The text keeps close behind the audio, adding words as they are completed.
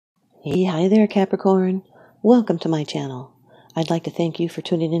Hey, hi there, Capricorn. Welcome to my channel. I'd like to thank you for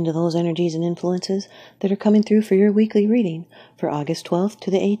tuning into those energies and influences that are coming through for your weekly reading for August 12th to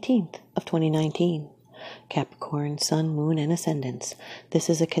the 18th of 2019. Capricorn, Sun, Moon, and Ascendants. This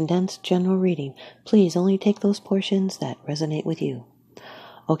is a condensed general reading. Please only take those portions that resonate with you.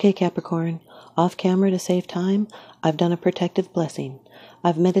 Okay, Capricorn, off camera to save time, I've done a protective blessing.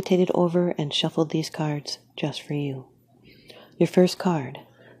 I've meditated over and shuffled these cards just for you. Your first card.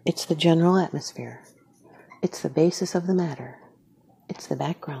 It's the general atmosphere. It's the basis of the matter. It's the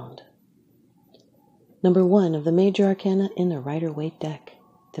background. Number 1 of the major arcana in the Rider-Waite deck,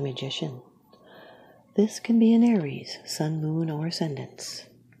 the Magician. This can be an Aries, Sun, Moon, or Ascendants.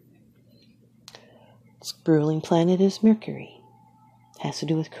 Its ruling planet is Mercury. Has to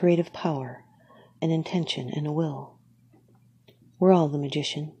do with creative power, an intention, and a will. We're all the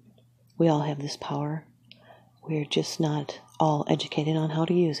magician. We all have this power. We're just not all educated on how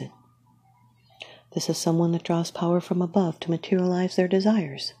to use it. This is someone that draws power from above to materialize their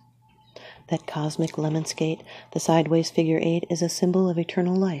desires. That cosmic lemon skate, the sideways figure 8, is a symbol of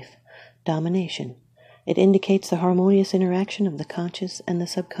eternal life, domination. It indicates the harmonious interaction of the conscious and the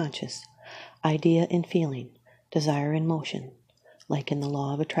subconscious, idea and feeling, desire and motion, like in the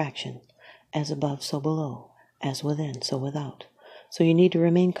law of attraction, as above so below, as within so without. So you need to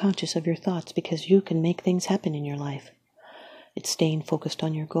remain conscious of your thoughts because you can make things happen in your life. It's staying focused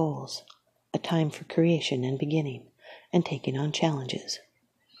on your goals, a time for creation and beginning, and taking on challenges.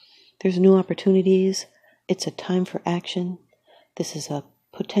 There's new opportunities. It's a time for action. This is a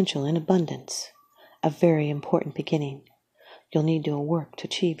potential in abundance, a very important beginning. You'll need to work to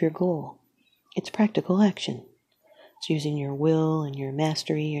achieve your goal. It's practical action. It's using your will and your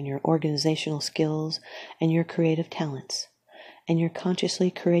mastery and your organizational skills and your creative talents. And you're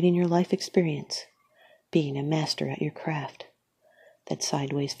consciously creating your life experience, being a master at your craft. That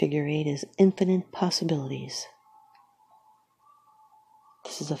sideways figure 8 is infinite possibilities.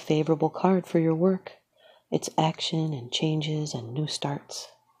 This is a favorable card for your work. It's action and changes and new starts.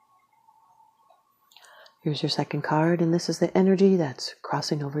 Here's your second card, and this is the energy that's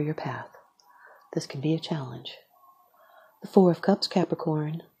crossing over your path. This can be a challenge. The 4 of Cups,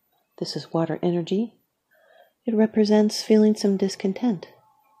 Capricorn. This is water energy. It represents feeling some discontent,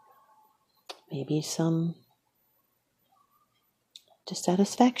 maybe some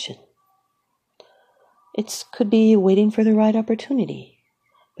dissatisfaction. It could be waiting for the right opportunity,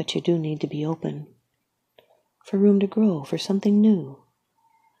 but you do need to be open for room to grow, for something new.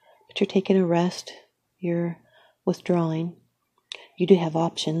 But you're taking a rest, you're withdrawing. You do have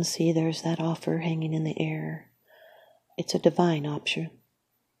options. See, there's that offer hanging in the air. It's a divine option.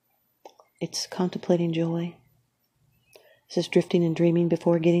 It's contemplating joy. This is drifting and dreaming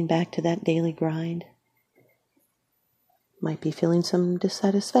before getting back to that daily grind. Might be feeling some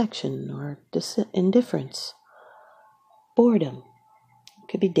dissatisfaction or indifference, boredom.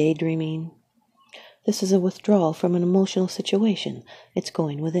 Could be daydreaming. This is a withdrawal from an emotional situation. It's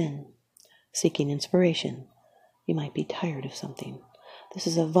going within, seeking inspiration. You might be tired of something. This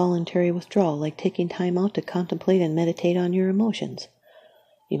is a voluntary withdrawal, like taking time out to contemplate and meditate on your emotions.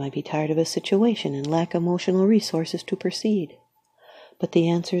 You might be tired of a situation and lack emotional resources to proceed. But the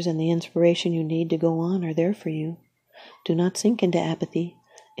answers and the inspiration you need to go on are there for you. Do not sink into apathy.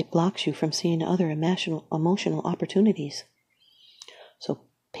 It blocks you from seeing other emotional opportunities. So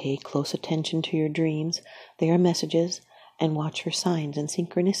pay close attention to your dreams. They are messages, and watch for signs and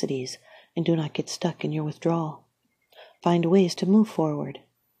synchronicities, and do not get stuck in your withdrawal. Find ways to move forward.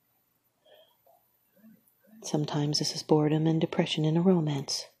 Sometimes this is boredom and depression in a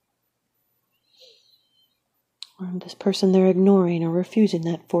romance. Or this person, they're ignoring or refusing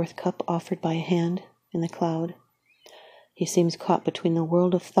that 4th cup offered by a hand in the cloud. He seems caught between the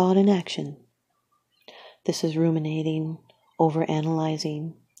world of thought and action. This is ruminating,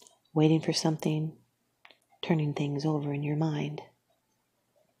 overanalyzing, waiting for something, turning things over in your mind.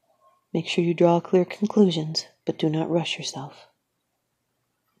 Make sure you draw clear conclusions, but do not rush yourself.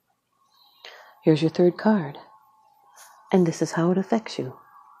 Here's your 3rd card, and this is how it affects you.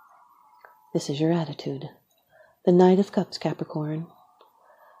 This is your attitude. The Knight of Cups, Capricorn.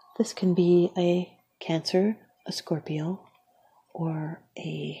 This can be a Cancer, a Scorpio, or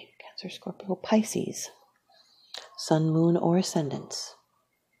a Cancer, Scorpio, Pisces, Sun, Moon, or Ascendants.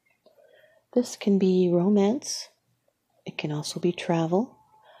 This can be romance. It can also be travel,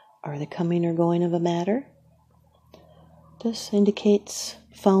 or the coming or going of a matter. This indicates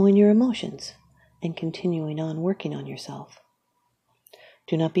following your emotions and continuing on working on yourself.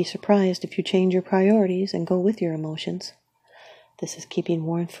 Do not be surprised if you change your priorities and go with your emotions. This is keeping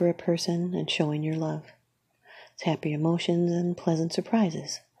warm for a person and showing your love. It's happy emotions and pleasant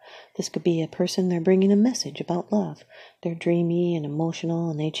surprises. This could be a person, they're bringing a message about love. They're dreamy and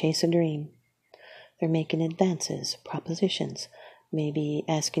emotional, and they chase a dream. They're making advances, propositions, maybe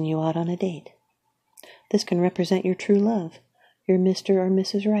asking you out on a date. This can represent your true love, your Mr. or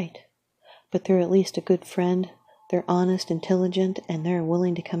Mrs. Right. But they're at least a good friend, they're honest, intelligent, and they're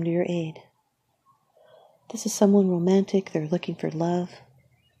willing to come to your aid. This is someone romantic, they're looking for love.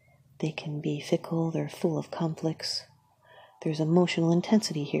 They can be fickle, they're full of conflicts. There's emotional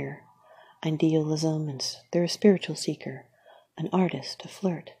intensity here, idealism, and they're a spiritual seeker, an artist, a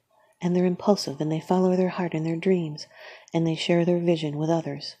flirt, and they're impulsive, and they follow their heart and their dreams, and they share their vision with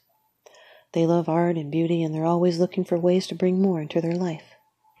others. They love art and beauty, and they're always looking for ways to bring more into their life.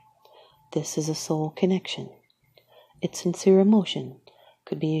 This is a soul connection. It's sincere emotion,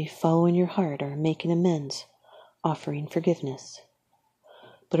 could be following your heart or making amends, offering forgiveness.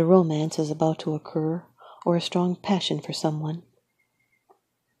 But a romance is about to occur, or a strong passion for someone.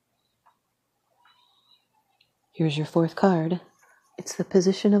 Here's your fourth card. It's the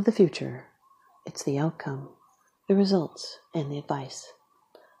position of the future. It's the outcome, the results, and the advice.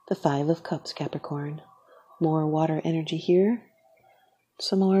 The 5 of Cups, Capricorn. More water energy here.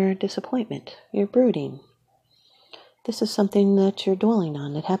 Some more disappointment. You're brooding. This is something that you're dwelling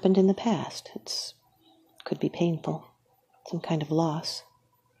on that happened in the past. It could be painful. Some kind of loss.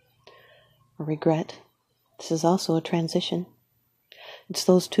 Or regret. This is also a transition. It's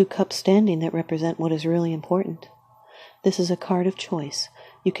those 2 cups standing that represent what is really important. This is a card of choice.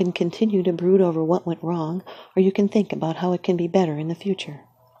 You can continue to brood over what went wrong, or you can think about how it can be better in the future.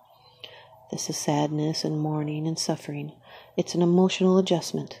 This is sadness and mourning and suffering. It's an emotional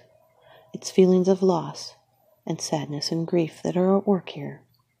adjustment. It's feelings of loss and sadness and grief that are at work here.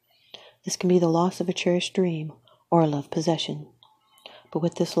 This can be the loss of a cherished dream or a loved possession. But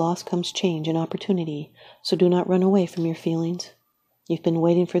with this loss comes change and opportunity, so do not run away from your feelings. You've been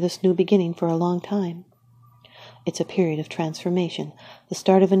waiting for this new beginning for a long time. It's a period of transformation, the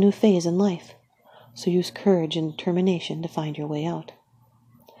start of a new phase in life. So use courage and determination to find your way out.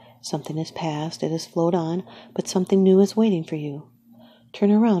 Something is past, it has flowed on, but something new is waiting for you. Turn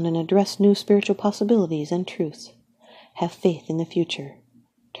around and address new spiritual possibilities and truths. Have faith in the future.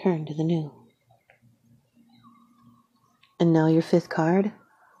 Turn to the new. And now your 5th card.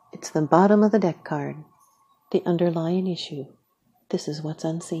 It's the bottom of the deck card. The underlying issue. This is what's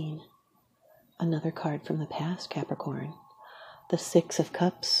unseen. Another card from the past, Capricorn. The 6 of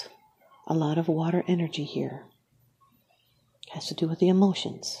Cups. A lot of water energy here. Has to do with the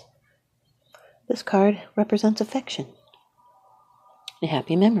emotions. This card represents affection.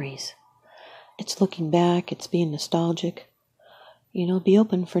 Happy memories. It's looking back, it's being nostalgic. Be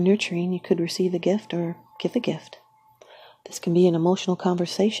open for nurturing. You could receive a gift or give a gift. This can be an emotional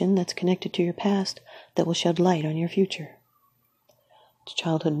conversation that's connected to your past that will shed light on your future. It's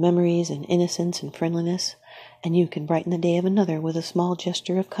childhood memories and innocence and friendliness, and you can brighten the day of another with a small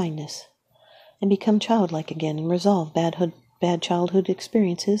gesture of kindness and become childlike again and resolve bad childhood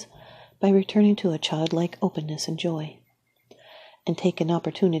experiences by returning to a childlike openness and joy. And take an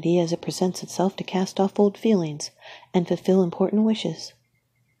opportunity as it presents itself to cast off old feelings and fulfill important wishes.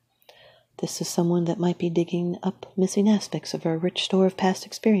 This is someone that might be digging up missing aspects of a rich store of past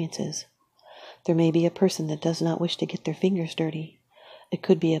experiences. There may be a person that does not wish to get their fingers dirty. It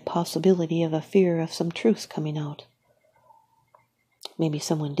could be a possibility of a fear of some truths coming out. Maybe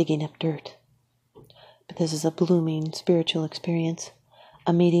someone digging up dirt. But this is a blooming spiritual experience,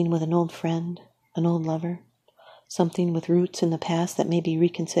 a meeting with an old friend, an old lover, something with roots in the past that may be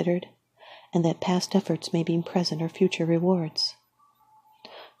reconsidered, and that past efforts may be present or future rewards.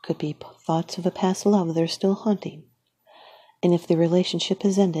 Could be thoughts of a past love that are still haunting. And if the relationship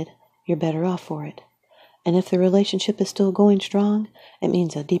has ended, you're better off for it. And if the relationship is still going strong, it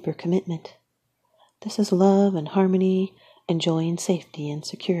means a deeper commitment. This is love and harmony, enjoying safety and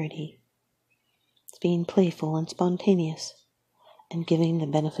security. It's being playful and spontaneous, and giving the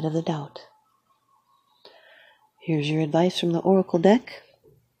benefit of the doubt. Here's your advice from the Oracle deck.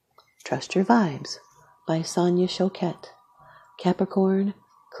 Trust Your Vibes by Sonia Choquette. Capricorn,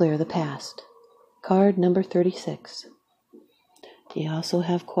 clear the past. Card number 36. You also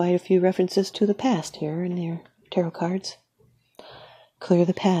have quite a few references to the past here in your tarot cards. Clear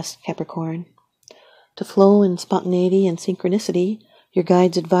the past, Capricorn. To flow in spontaneity and synchronicity, your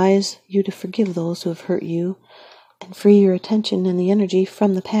guides advise you to forgive those who have hurt you and free your attention and the energy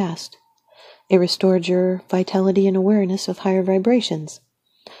from the past. It restored your vitality and awareness of higher vibrations.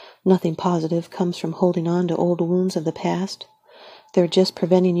 Nothing positive comes from holding on to old wounds of the past. They're just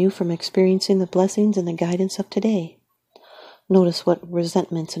preventing you from experiencing the blessings and the guidance of today. Notice what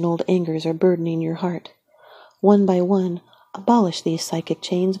resentments and old angers are burdening your heart. One by one, Abolish these psychic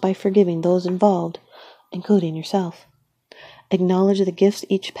chains by forgiving those involved, including yourself. Acknowledge the gifts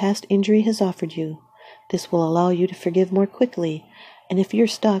each past injury has offered you. This will allow you to forgive more quickly, and if you're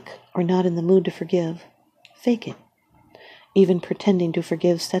stuck or not in the mood to forgive, fake it. Even pretending to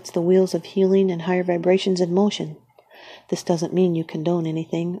forgive sets the wheels of healing and higher vibrations in motion. This doesn't mean you condone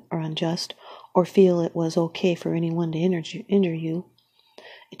anything or unjust or feel it was okay for anyone to injure you.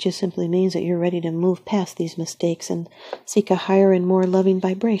 It just simply means that you're ready to move past these mistakes and seek a higher and more loving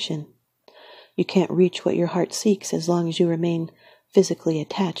vibration. You can't reach what your heart seeks as long as you remain physically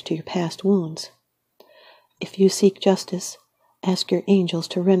attached to your past wounds. If you seek justice, ask your angels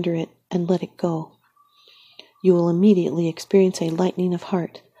to render it and let it go. You will immediately experience a lightening of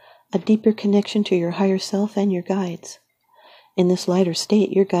heart, a deeper connection to your higher self and your guides. In this lighter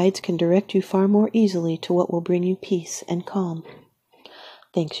state, your guides can direct you far more easily to what will bring you peace and calm.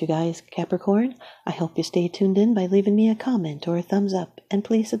 Thanks, you guys, Capricorn. I hope you stay tuned in by leaving me a comment or a thumbs up, and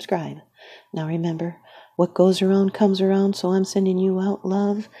please subscribe. Now remember, what goes around comes around, so I'm sending you out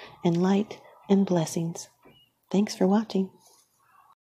love and light and blessings. Thanks for watching.